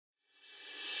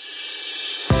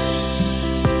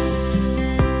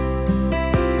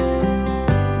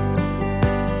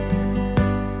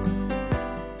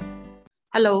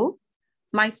Hello,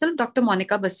 myself Dr.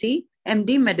 Monica Bassi,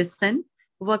 MD Medicine,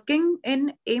 working in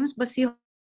AIIMS बसी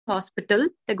hospital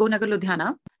Tagore नगर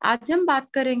लुधियाना। आज हम बात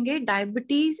करेंगे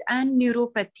डायबिटीज एंड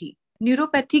न्यूरोपैथी।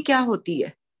 न्यूरोपैथी क्या होती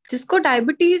है? जिसको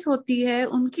डायबिटीज होती है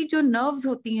उनकी जो नर्व्स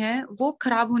होती हैं वो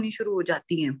खराब होनी शुरू हो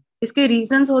जाती हैं। इसके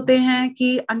रीजंस होते हैं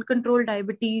कि अनकंट्रोल्ड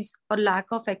डायबिटीज और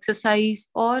लैक ऑफ एक्सरसाइज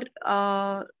और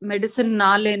मेडिसिन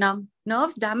ना लेना।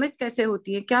 नर्व्स डैमेज कैसे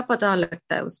होती है, क्या पता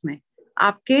लगता है उसमें?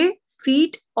 आपके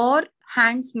फीट और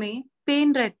हैंड्स में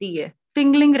पेन रहती है,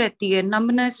 टिंगलिंग रहती है,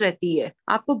 नमनेस रहती है,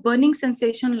 आपको बर्निंग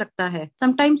सेंसेशन लगता है।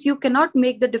 Sometimes you can not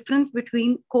make the difference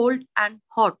between cold and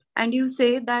hot and you say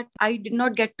that I did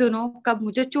not get to know कब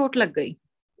मुझे चोट लग गई।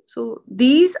 So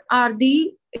these are the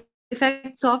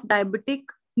effects of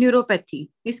diabetic neuropathy.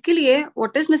 इसके लिए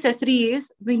what is necessary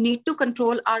is we need to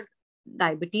control our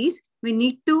diabetes. We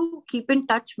need to keep in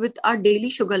touch with our daily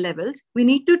sugar levels. We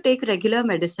need to take regular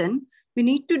medicine. We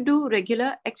need to do regular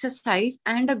exercise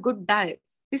and a good diet.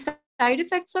 The side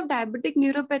effects of diabetic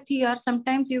neuropathy are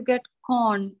sometimes you get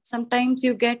corn, sometimes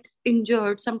you get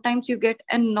injured, sometimes you get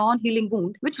a non-healing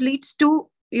wound, which leads to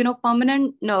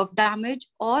permanent nerve damage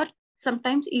or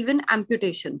sometimes even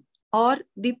amputation or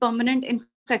the permanent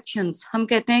infections. हम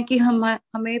कहते हैं कि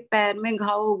हमें पैर में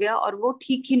घाव हो गया और वो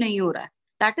ठीक ही नहीं हो रहा है।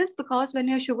 That is because when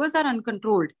your sugars are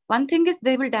uncontrolled, one thing is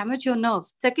they will damage your nerves.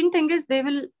 Second thing is they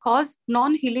will cause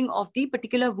non-healing of the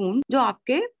particular wound जो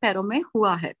आपके पैरों में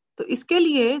हुआ है। तो इसके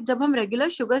लिए जब हम रेगुलर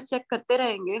शुगर्स चेक करते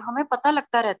रहेंगे, हमें पता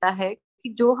लगता रहता है कि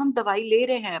जो हम दवाई ले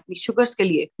रहे हैं अपनी शुगर्स के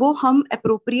लिए वो हम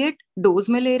अप्रोप्रिएट डोज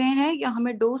में ले रहे हैं या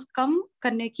हमें डोज कम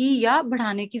करने की या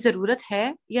बढ़ाने की जरूरत है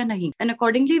या नहीं, and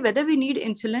accordingly whether we need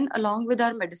insulin along with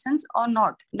our medicine और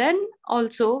not. Then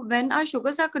also when our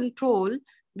sugars are control,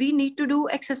 we need to do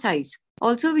exercise.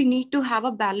 Also, we need to have a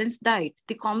balanced diet.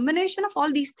 The combination of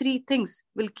all these three things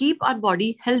will keep our body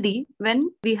healthy when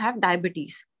we have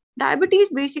diabetes.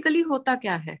 Diabetes basically होता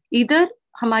क्या है? Either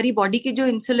हमारी body की जो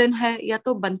insulin है या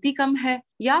तो बनती कम है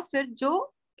या फिर जो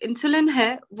इंसुलिन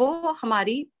है वो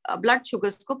हमारी ब्लड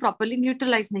शुगर्स को प्रॉपरली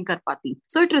न्यूट्रलाइज नहीं कर पाती.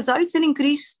 So it results in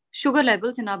increased sugar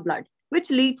levels in our blood,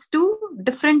 which leads to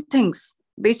different things.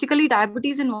 Basically,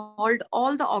 diabetes involved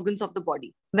all the organs of the body.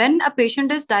 When a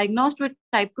patient is diagnosed with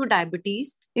type 2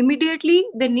 diabetes, immediately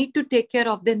they need to take care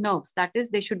of their nerves. That is,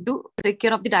 they should take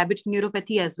care of the diabetic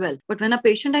neuropathy as well. But when a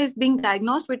patient is being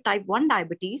diagnosed with type 1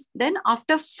 diabetes, then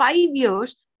after 5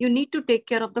 years, you need to take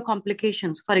care of the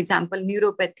complications. For example,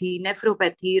 neuropathy,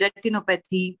 nephropathy,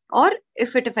 retinopathy, or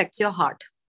if it affects your heart.